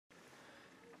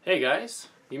Hey guys,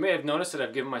 you may have noticed that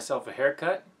I've given myself a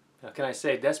haircut. Now can I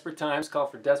say desperate times call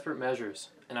for desperate measures,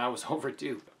 and I was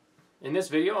overdue. In this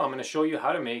video I'm going to show you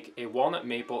how to make a walnut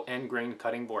maple end grain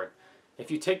cutting board. If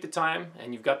you take the time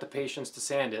and you've got the patience to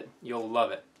sand it, you'll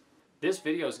love it. This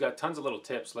video's got tons of little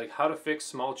tips like how to fix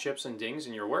small chips and dings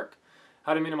in your work,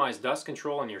 how to minimize dust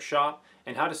control in your shop,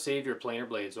 and how to save your planer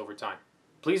blades over time.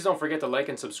 Please don't forget to like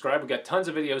and subscribe. We've got tons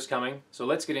of videos coming, so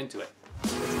let's get into it.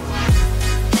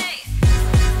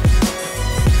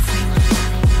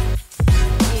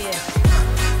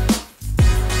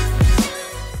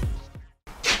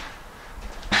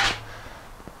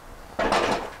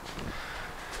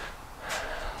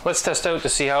 Let's test out to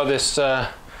see how this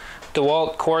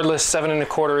DeWalt cordless 7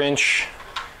 1/4 inch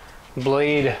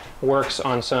blade works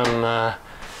on some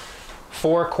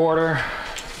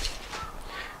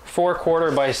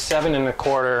 4/4 by 7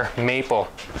 1/4 maple.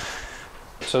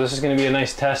 So this is going to be a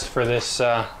nice test for this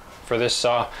saw.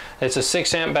 It's a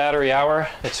 6 amp battery hour.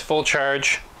 It's full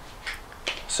charge.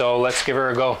 So let's give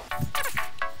her a go.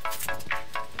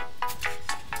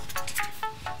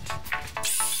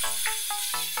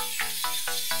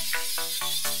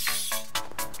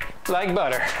 Like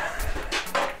butter.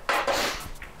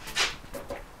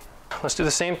 Let's do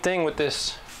the same thing with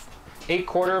this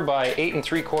 8/4 by 8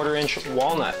 3/4 inch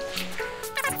walnut.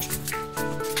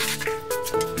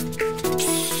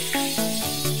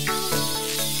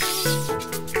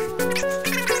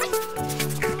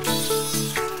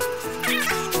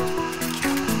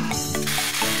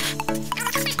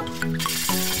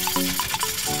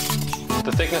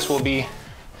 The thickness will be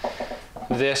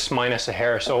this minus a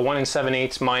hair, so 1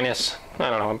 7/8 minus, I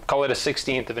don't know, call it a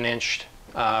 1/16 of an inch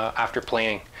after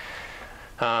planing.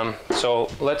 So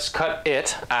let's cut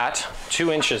it at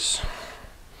 2 inches.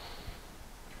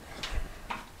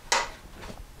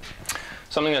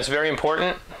 Something that's very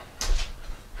important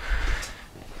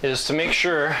is to make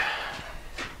sure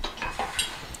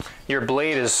your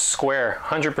blade is square,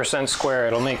 100% square.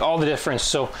 It'll make all the difference.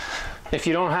 So if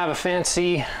you don't have a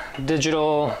fancy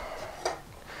digital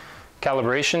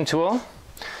calibration tool,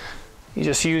 you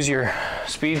just use your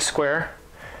speed square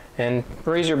and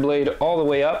raise your blade all the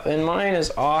way up, and mine is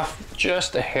off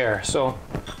just a hair. So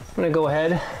I'm going to go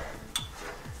ahead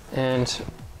and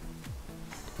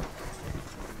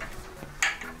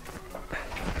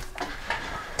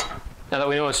now that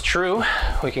we know it's true,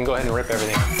 we can go ahead and rip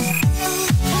everything.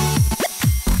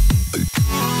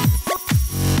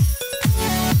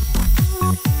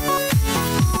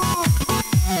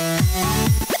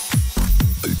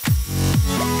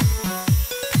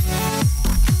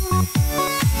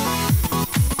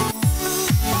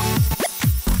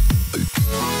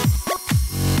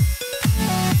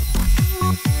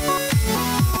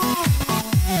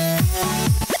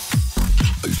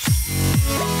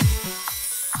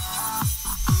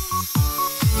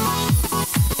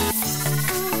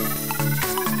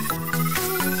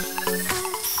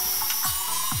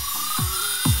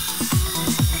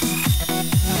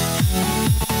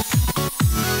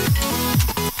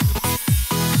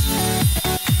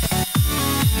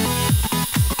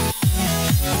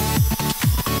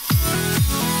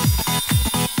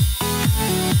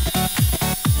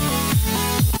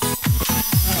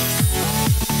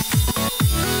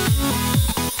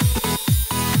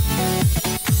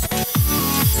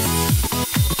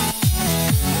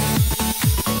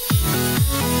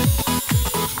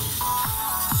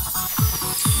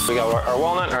 We got our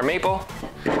walnut and our maple.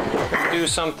 Do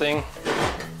something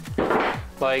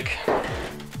like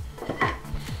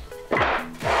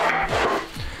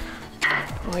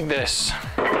this.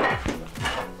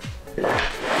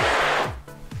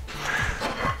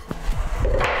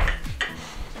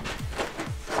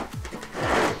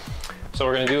 So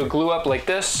we're going to do a glue up like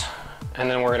this,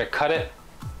 and then we're going to cut it,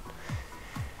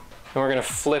 and we're going to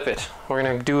flip it. We're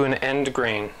going to do an end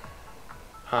grain.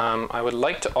 I would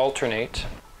like to alternate,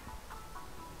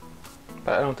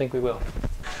 but I don't think we will.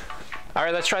 All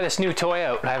right, let's try this new toy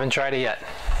out. I haven't tried it yet.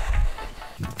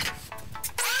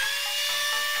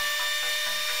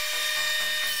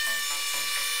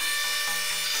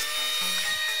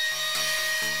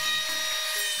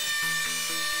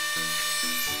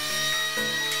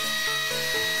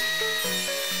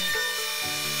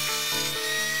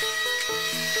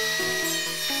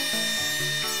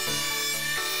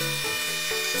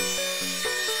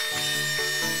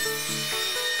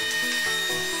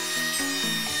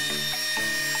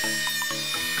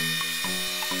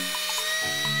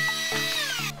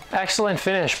 Excellent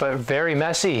finish, but very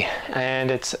messy,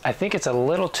 and I think it's a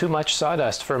little too much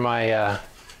sawdust for my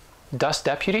Dust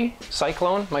Deputy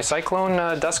Cyclone, my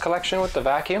Cyclone dust collection with the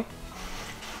vacuum.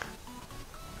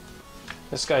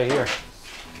 This guy here.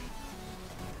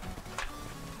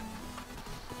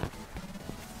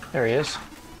 There he is.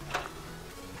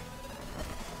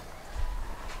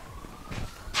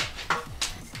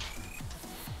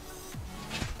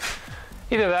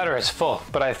 Either that or it's full,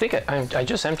 but I think I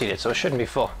just emptied it, so it shouldn't be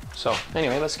full. So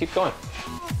anyway, let's keep going.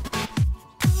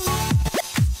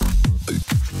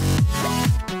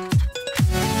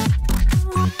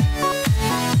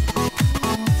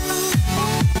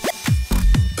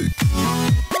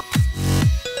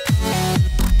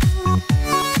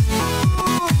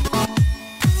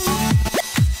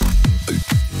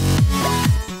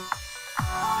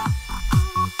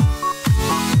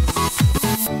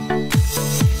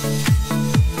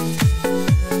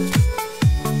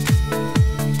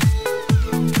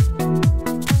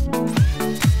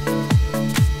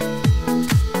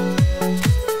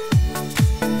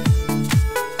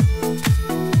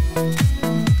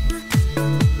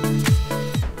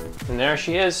 There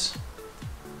she is.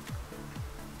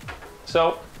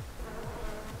 So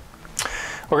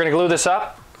we're going to glue this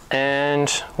up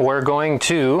and we're going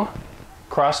to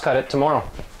cross cut it tomorrow.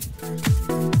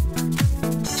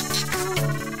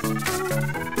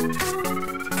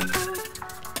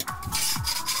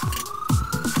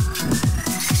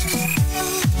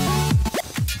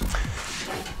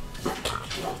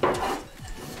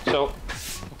 So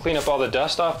clean up all the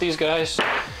dust off these guys,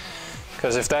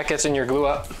 because if that gets in your glue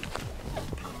up,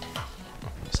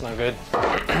 it's not good.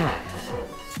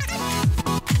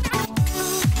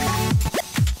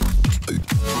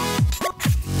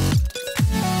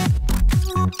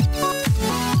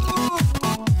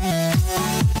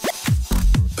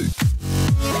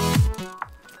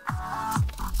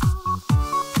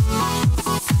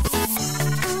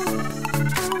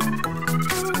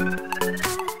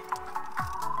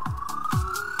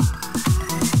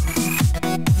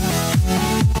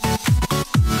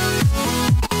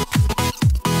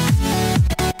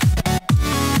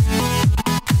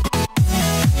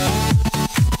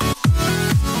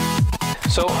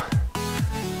 So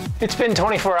it's been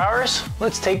 24 hours.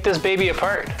 Let's take this baby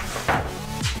apart.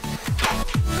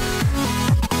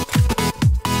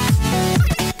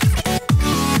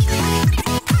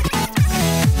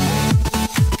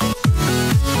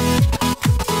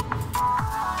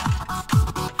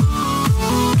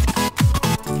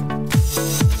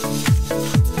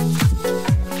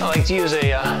 I like to use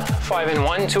a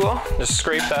 5-in-1 tool. Just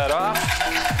scrape that off.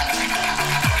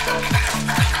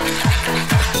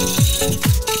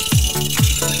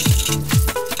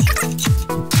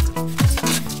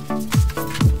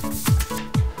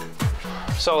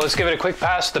 So let's give it a quick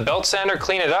pass with the belt sander,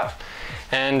 clean it up,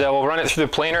 and we'll run it through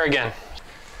the planer again.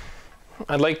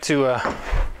 I like to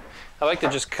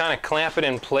just kind of clamp it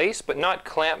in place, but not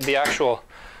clamp the actual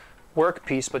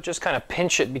workpiece, but just kind of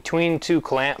pinch it between two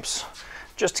clamps,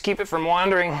 just to keep it from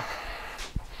wandering.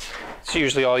 It's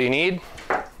usually all you need.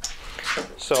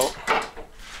 So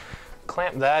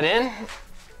clamp that in,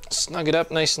 snug it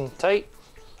up nice and tight.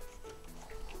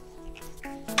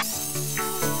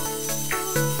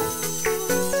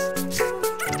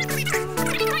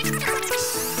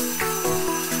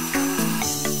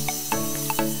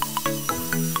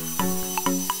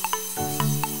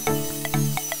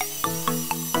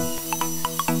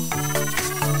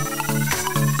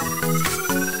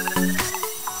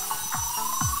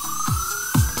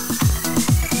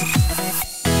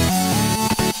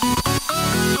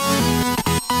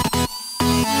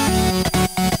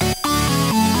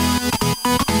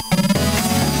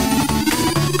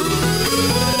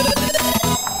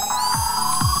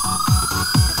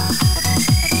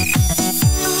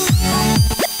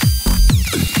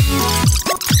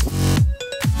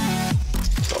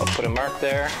 Put a mark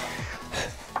there,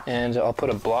 and I'll put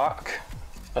a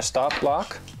stop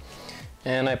block,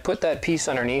 and I put that piece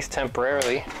underneath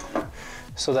temporarily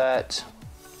so that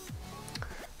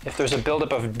if there's a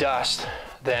buildup of dust,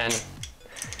 then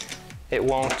it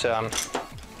won't. The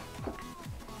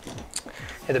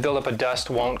buildup of dust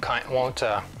won't. What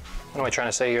am I trying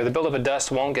to say here? The buildup of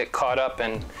dust won't get caught up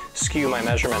and skew my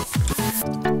measurement.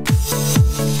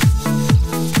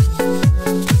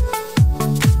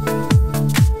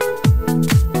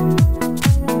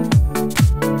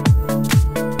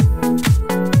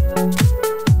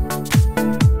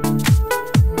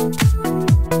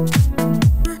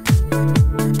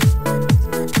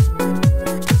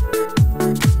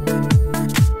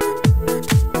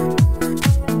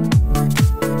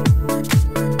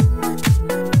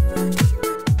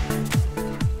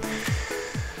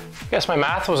 Guess my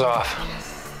math was off.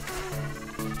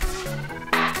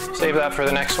 Save that for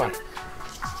the next one.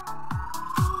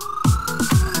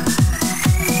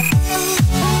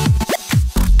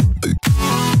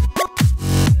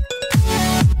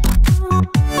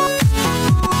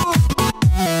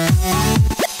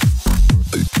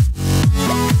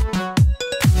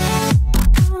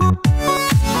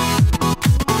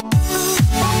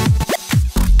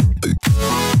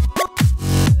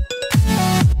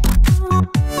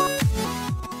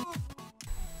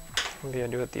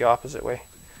 maybe I do it the opposite way.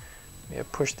 Maybe I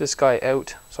push this guy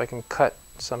out so I can cut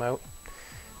some out.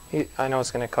 I know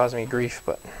it's going to cause me grief,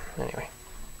 but anyway.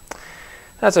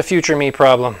 That's a future me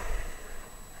problem.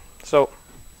 So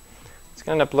it's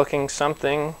going to end up looking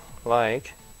something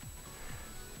like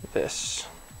this.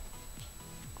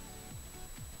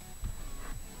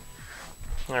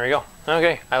 There we go.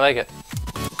 Okay, I like it.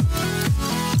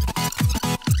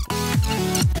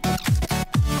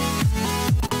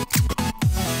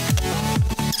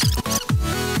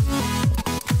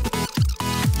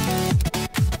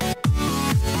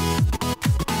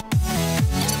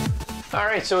 All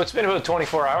right, so it's been about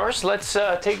 24 hours. Let's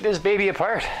take this baby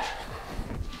apart.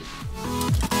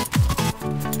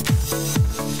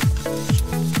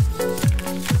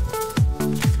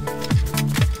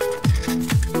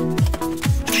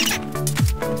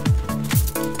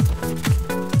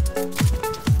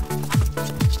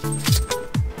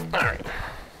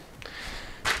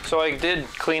 So I did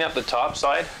clean up the top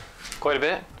side quite a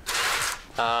bit,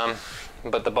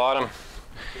 but the bottom,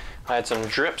 I had some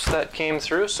drips that came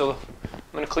through, so I'm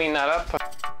going to clean that up.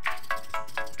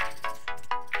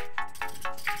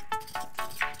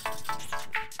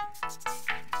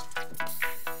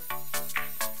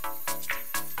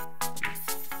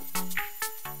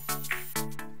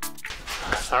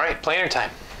 All right, planer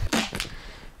time.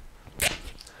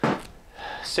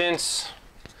 Since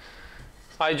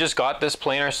I just got this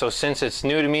planer, so since it's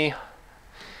new to me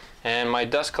and my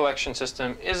dust collection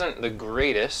system isn't the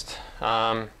greatest,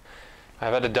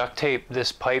 I've had to duct tape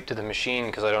this pipe to the machine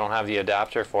because I don't have the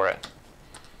adapter for it.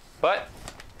 But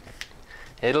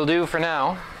it'll do for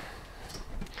now.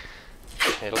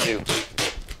 It'll do.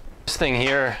 This thing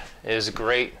here is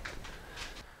great.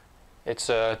 It's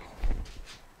a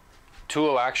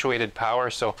tool actuated power,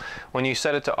 so when you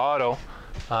set it to auto,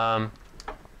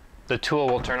 the tool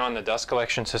will turn on the dust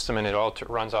collection system and it all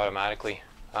runs automatically.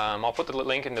 I'll put the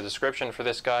link in the description for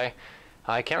this guy.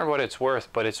 I can't remember what it's worth,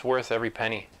 but it's worth every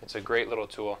penny. It's a great little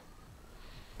tool.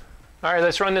 All right,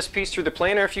 let's run this piece through the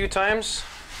planer a few times.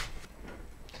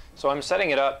 So I'm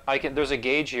setting it up. There's a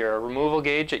gauge here, a removal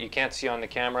gauge that you can't see on the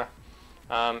camera.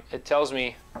 It tells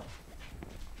me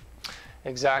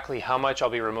exactly how much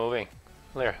I'll be removing.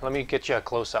 There, let me get you a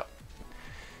close-up.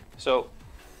 So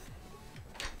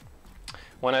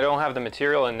when I don't have the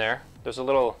material in there, there's a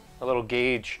little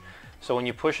gauge. So when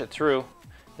you push it through,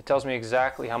 it tells me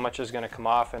exactly how much is going to come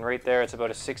off, and right there it's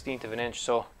about a 1/16 of an inch.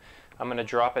 So I'm going to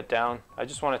drop it down. I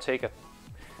just want to take a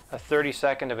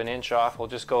 32nd of an inch off. We'll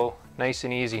just go nice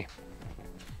and easy.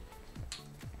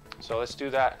 So let's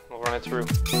do that. We'll run it through.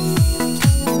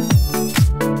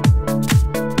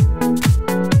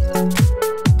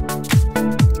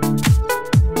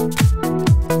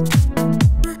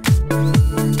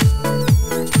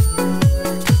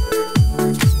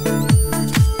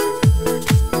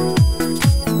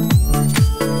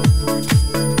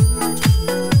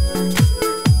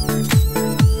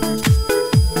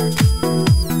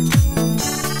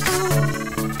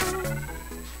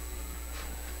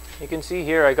 You can see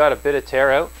here I got a bit of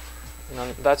tear out,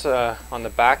 and that's on the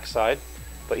back side,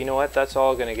 but you know what, that's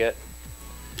all going to get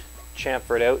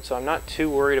chamfered out, so I'm not too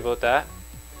worried about that.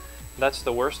 That's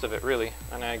the worst of it really,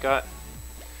 and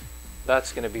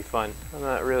that's going to be fun. I'm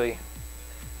not really,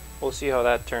 we'll see how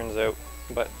that turns out,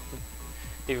 but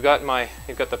you've got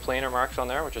the planer marks on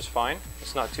there, which is fine.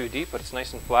 It's not too deep, but it's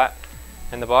nice and flat,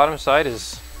 and the bottom side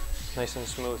is nice and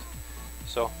smooth.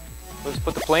 So let's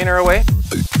put the planer away.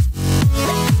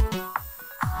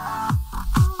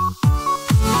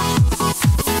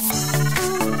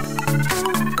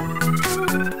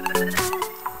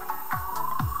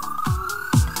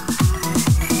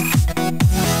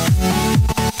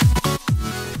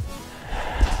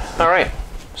 All right,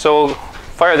 so we'll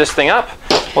fire this thing up.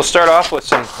 We'll start off with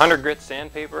some 100 grit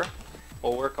sandpaper.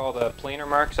 We'll work all the planer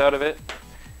marks out of it,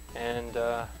 and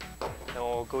then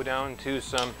we'll go down to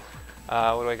some,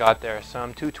 what do I got there?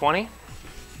 Some 220.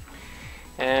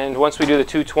 And once we do the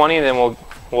 220, then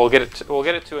we'll get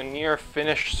it to a near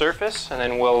finished surface, and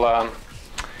then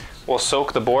we'll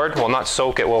soak the board. Well, not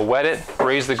soak it. We'll wet it,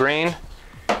 raise the grain,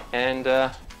 and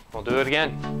we'll do it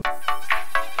again.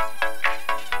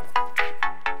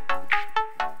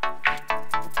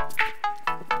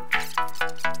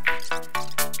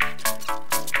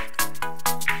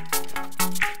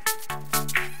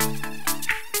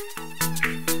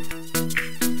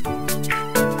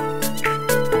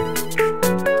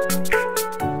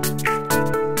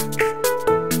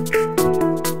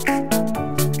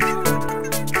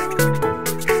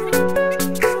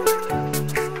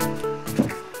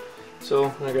 So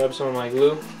I'm gonna grab some of my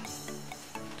glue,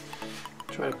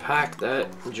 try to pack that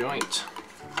joint.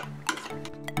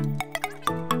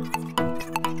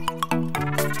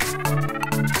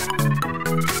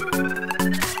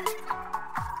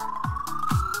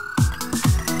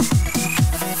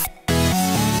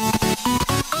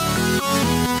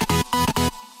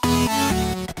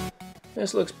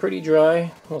 This looks pretty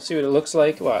dry. We'll see what it looks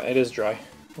like. Well, it is dry.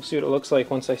 We'll see what it looks like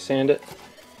once I sand it.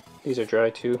 These are dry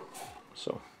too.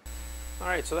 So, all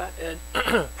right. So that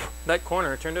that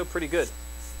corner turned out pretty good,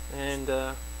 and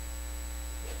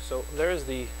so there's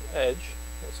the edge.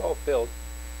 It's all filled,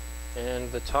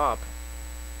 and the top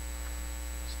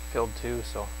is filled too.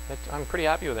 So I'm pretty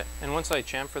happy with it. And once I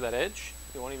chamfer that edge,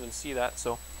 you won't even see that.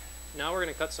 So now we're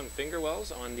going to cut some finger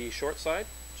wells on the short side.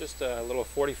 Just a little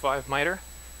 45 miter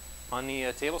on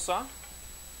the table saw.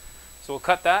 So we'll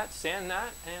cut that, sand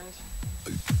that, and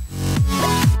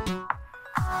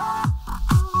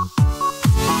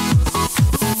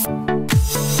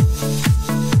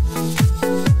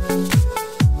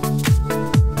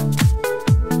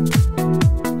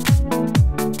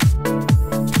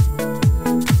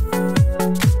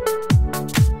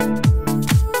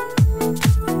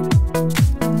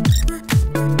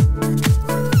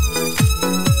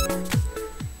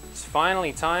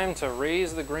finally time to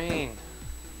raise the grain.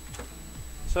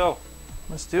 So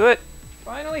let's do it,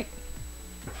 finally.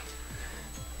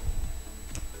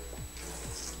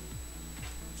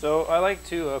 So I like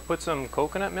to put some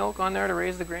coconut milk on there to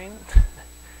raise the grain.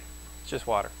 It's just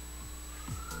water.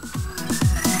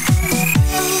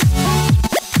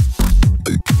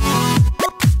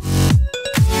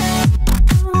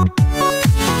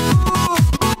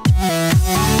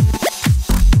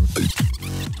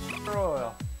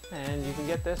 And you can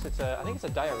get this, I think it's a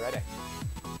diuretic.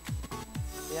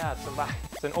 Yeah,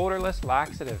 it's an odorless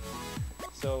laxative.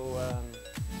 So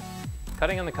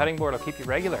cutting on the cutting board will keep you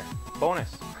regular.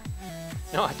 Bonus.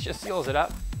 No, it just seals it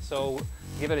up. So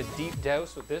give it a deep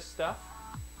douse with this stuff,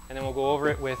 and then we'll go over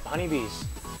it with honeybees.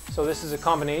 So this is a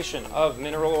combination of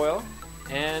mineral oil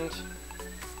and,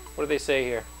 what do they say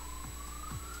here?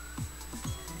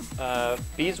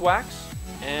 Beeswax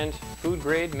and food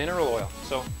grade mineral oil.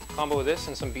 So combo with this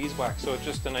and some beeswax, so it's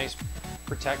just a nice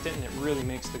protectant, and it really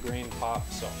makes the grain pop.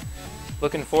 So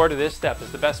looking forward to this step.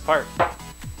 Is the best part.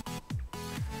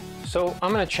 So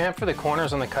I'm going to chamfer the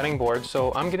corners on the cutting board,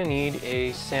 so I'm going to need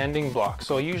a sanding block.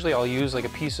 So usually I'll use like a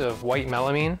piece of white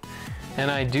melamine, and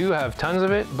I do have tons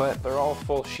of it, but they're all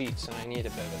full sheets and I need a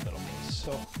bit of a little piece.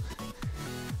 So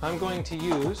I'm going to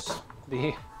use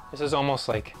this is almost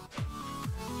like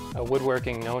a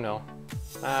woodworking no-no.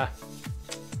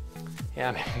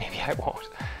 Yeah, maybe I won't.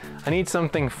 I need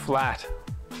something flat.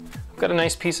 I've got a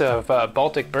nice piece of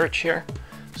Baltic birch here.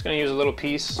 I'm just going to use a little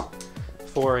piece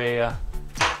for a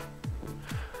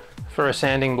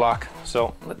sanding block.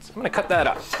 So I'm going to cut that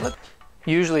up.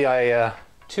 Usually I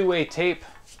two-way tape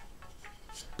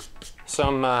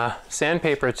some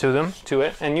sandpaper to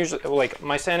it, and usually, like,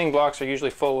 my sanding blocks are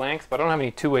usually full length, but I don't have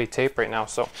any two-way tape right now,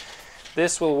 so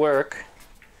this will work.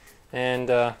 And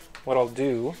what I'll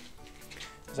do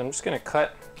is I'm just going to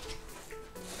cut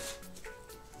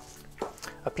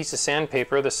a piece of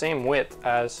sandpaper the same width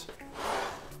as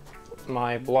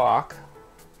my block.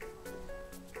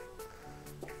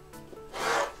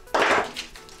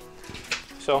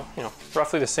 So, you know,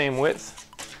 roughly the same width.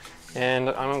 And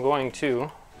I'm going to,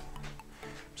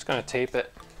 just going to tape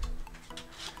it.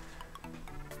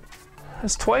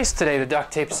 That's twice today the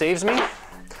duct tape saves me.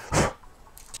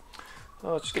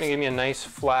 Oh, it's just going to give me a nice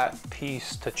flat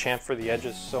piece to chamfer the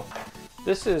edges. So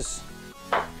this is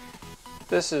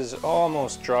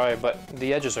almost dry, but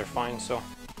the edges are fine. So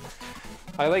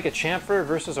I like a chamfer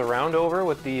versus a round over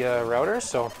with the router.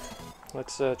 So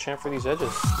let's chamfer these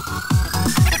edges.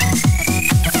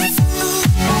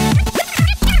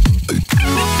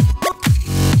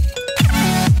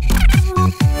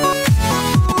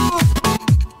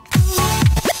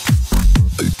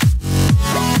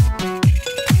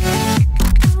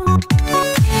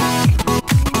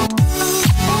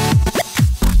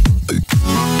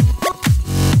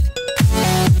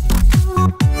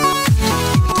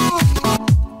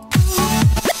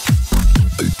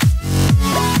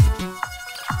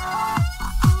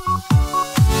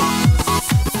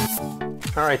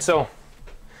 All right, so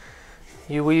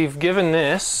we've given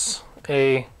this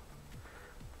a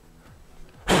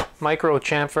micro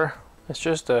chamfer. It's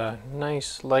just a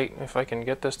nice light, if I can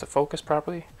get this to focus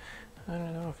properly. I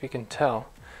don't know if you can tell,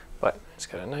 but it's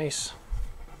got a nice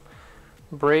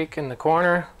break in the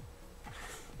corner.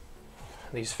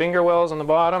 These finger wells on the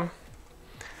bottom.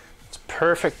 It's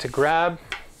perfect to grab.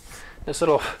 This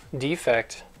little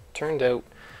defect turned out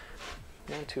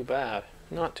not too bad.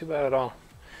 Not too bad at all.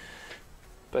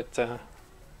 But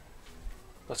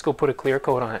let's go put a clear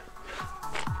coat on it.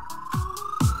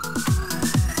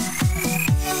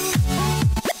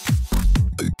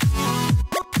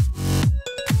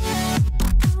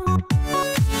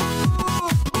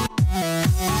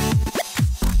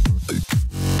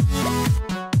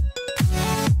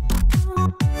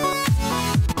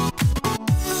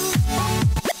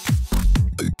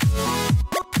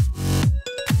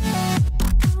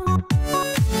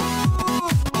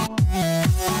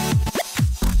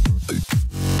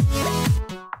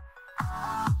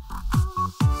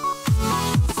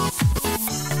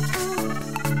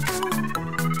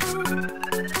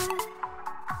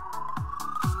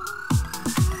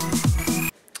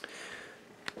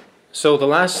 So the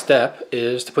last step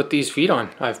is to put these feet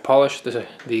on. I've polished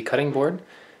the cutting board.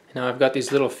 Now I've got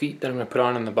these little feet that I'm going to put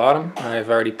on the bottom. I've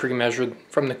already pre-measured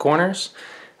from the corners.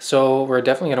 So we're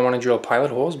definitely going to want to drill pilot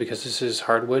holes because this is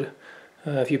hardwood.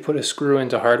 If you put a screw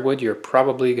into hardwood, you're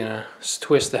probably going to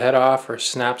twist the head off or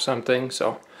snap something.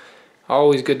 So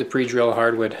always good to pre-drill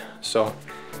hardwood. So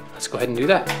let's go ahead and do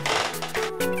that.